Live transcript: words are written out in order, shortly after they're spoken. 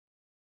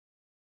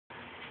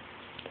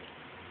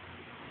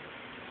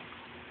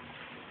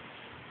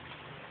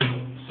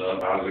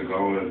up? How's it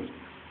going?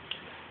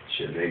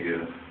 Shit,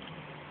 nigga.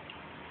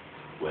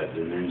 Web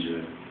the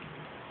Ninja.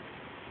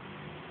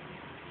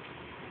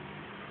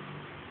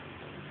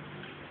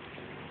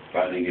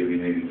 About to give you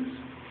niggas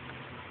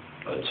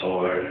a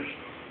tour.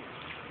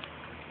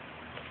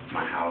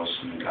 My house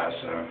in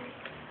Casa.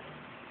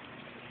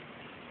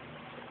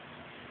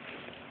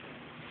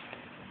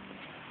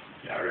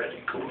 Y'all ready?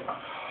 Cool.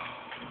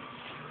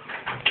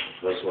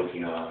 Let's look,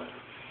 y'all.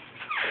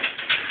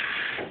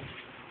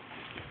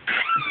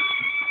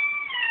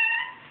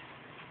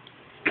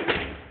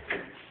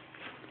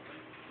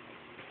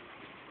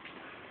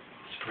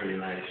 Pretty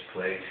nice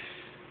place.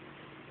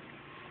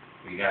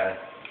 We got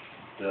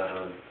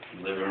the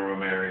living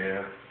room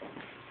area.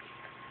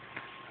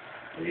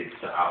 It's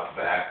the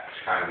outback.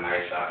 It's kind of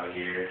nice out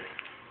here.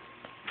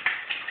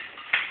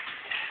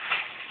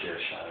 Get a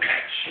shot of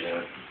that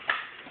shit.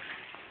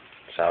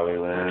 That's how we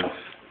live.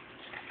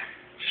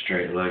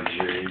 Straight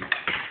luxury.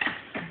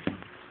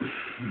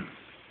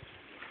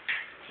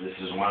 This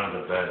is one of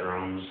the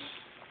bedrooms.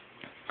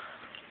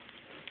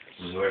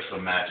 This is where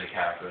some magic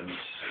happens.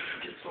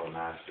 It gets so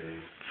nasty.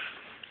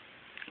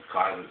 The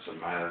closet's a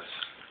mess.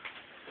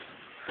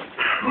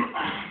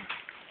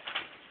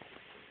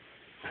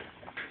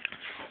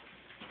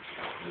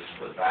 This is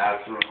the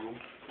bathroom,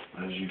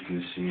 as you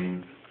can see,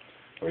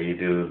 where you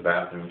do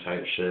bathroom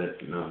type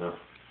shit. No.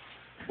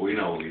 We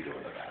know what we do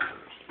in the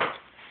bathroom.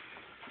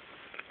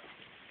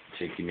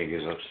 Take you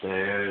niggas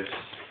upstairs.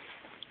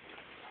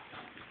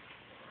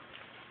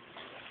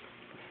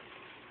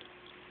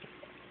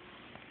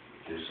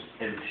 There's some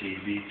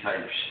MTV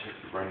type shit.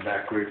 Run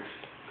backwards.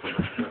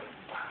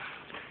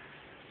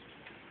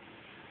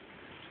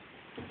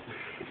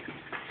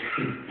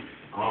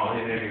 Oh,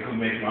 I think I could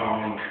make my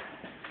own,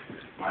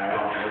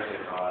 what's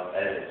it called,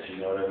 edits, you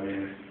know what I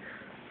mean?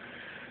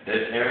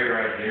 This area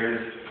right here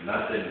is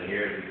nothing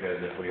here because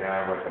if we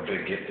have like a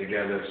big get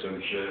together,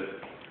 some shit,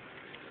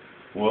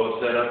 we'll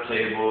set up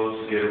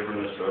tables, get them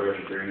from the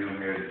storage, bring them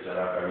here to set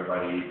up,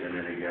 everybody eat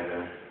dinner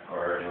together,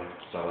 or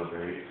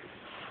celebrate.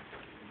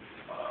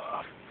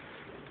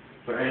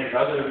 For any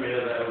other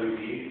meal that we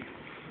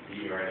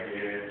eat right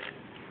here,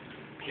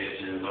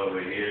 kitchen's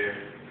over here.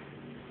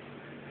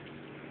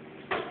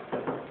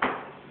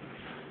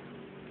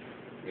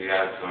 We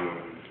got some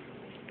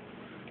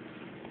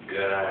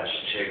good ass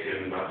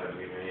chicken about to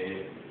be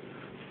made.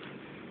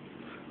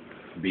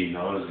 Be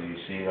nosy,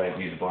 see, like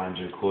these blinds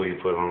are cool, you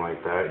put on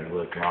like that, you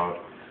look out.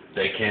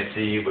 They can't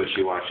see you, but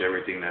you watch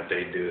everything that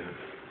they do.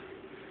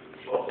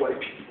 Fuck white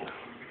people.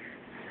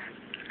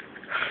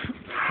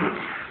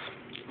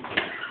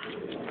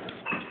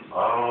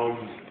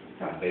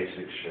 Got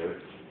basic shit.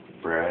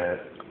 Bread,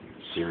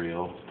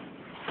 cereal.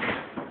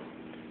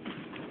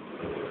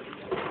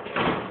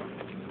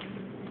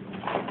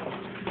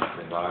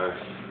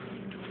 Cigars.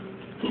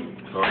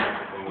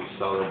 When we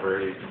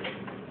celebrate,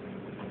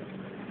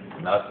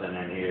 nothing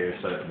in here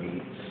except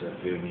meats,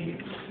 a few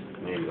meats.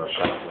 Maybe go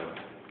shopping.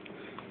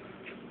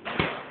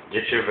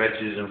 Get your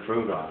veggies and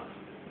fruit on.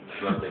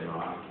 There's nothing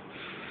wrong.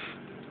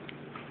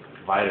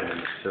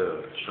 Vitamins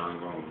too, strong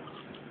bones.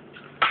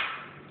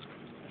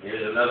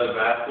 Here's another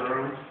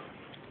bathroom.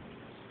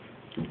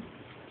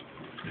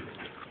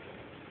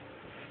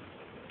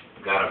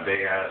 Got a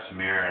big ass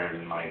mirror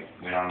and like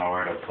we don't know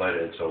where to put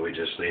it, so we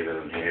just leave it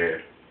in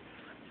here.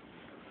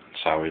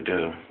 That's how we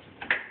do.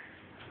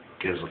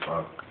 Gives a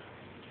fuck.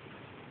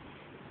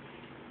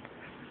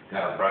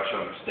 Got a brush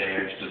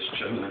upstairs, just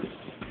chilling.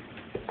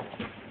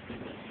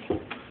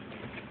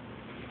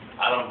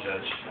 I don't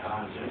judge.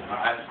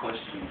 I ask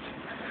questions.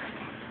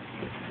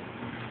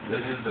 This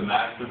is the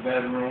master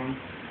bedroom.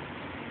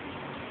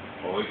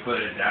 Well, we put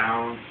it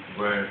down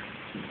where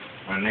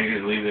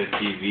niggas leave their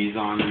TVs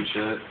on and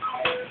shit.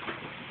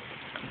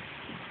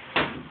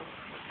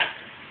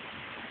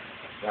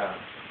 Yeah.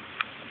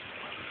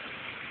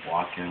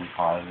 Walk-in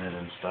closet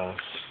and stuff.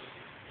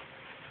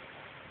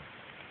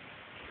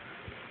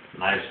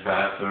 Nice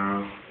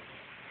bathroom.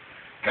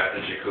 Got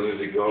the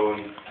jacuzzi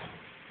going.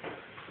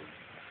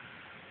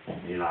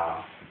 You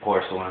know,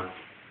 porcelain.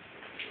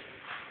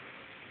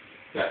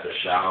 Got the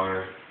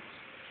shower.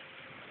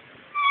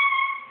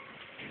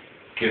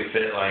 Could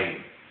fit like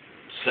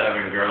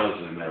 7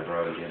 girls in there,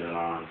 bro, to get it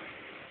on.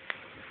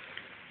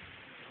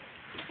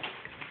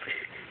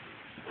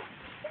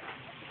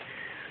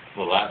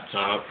 The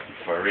laptop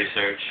for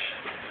research.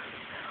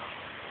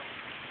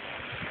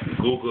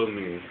 Google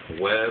me,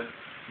 Web,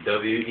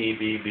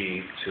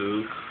 WEBB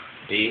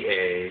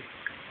 2DA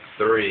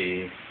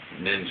 3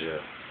 Ninja.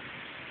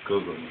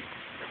 Google me.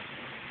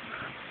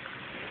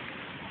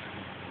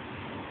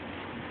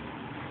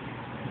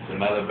 It's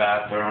another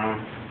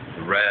bathroom.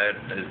 Red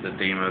is the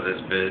theme of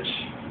this bitch.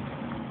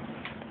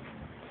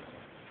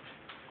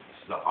 This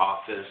is the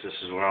office. This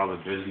is where all the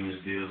business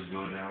deals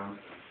go down.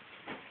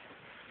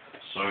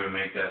 So we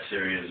make that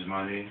serious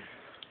money.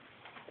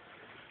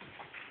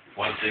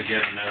 Once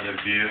again, another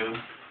view.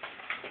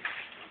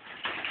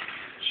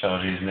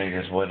 Show these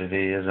niggas what it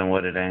is and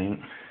what it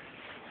ain't.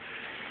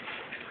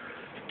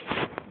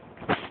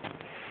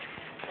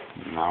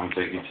 Now I'm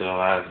taking you to the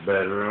last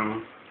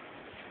bedroom.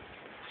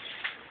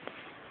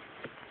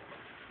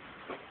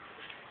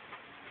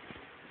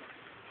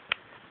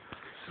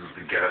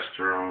 guest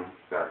room,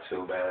 got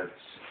 2 beds.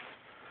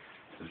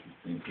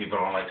 People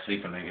don't like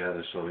sleeping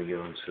together, so we give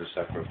them 2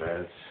 separate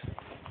beds.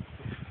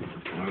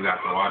 And we got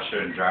the washer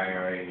and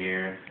dryer right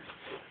here.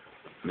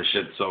 The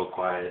shit's so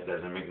quiet, it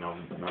doesn't make no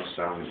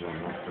sounds or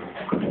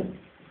nothing.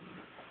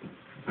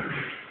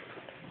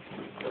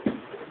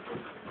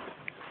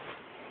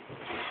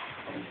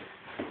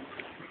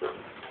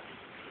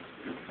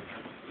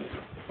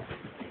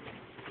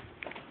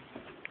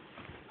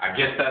 I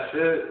guess that's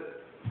it.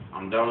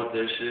 I'm done with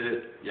this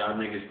shit. Y'all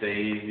niggas stay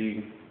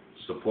easy.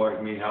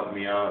 Support me, help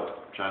me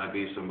out. I'm trying to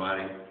be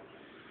somebody.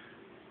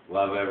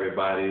 Love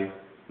everybody.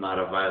 Not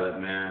a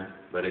violent man,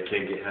 but it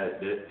can get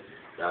hectic.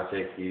 Y'all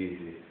take it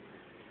easy.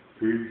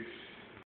 Peace.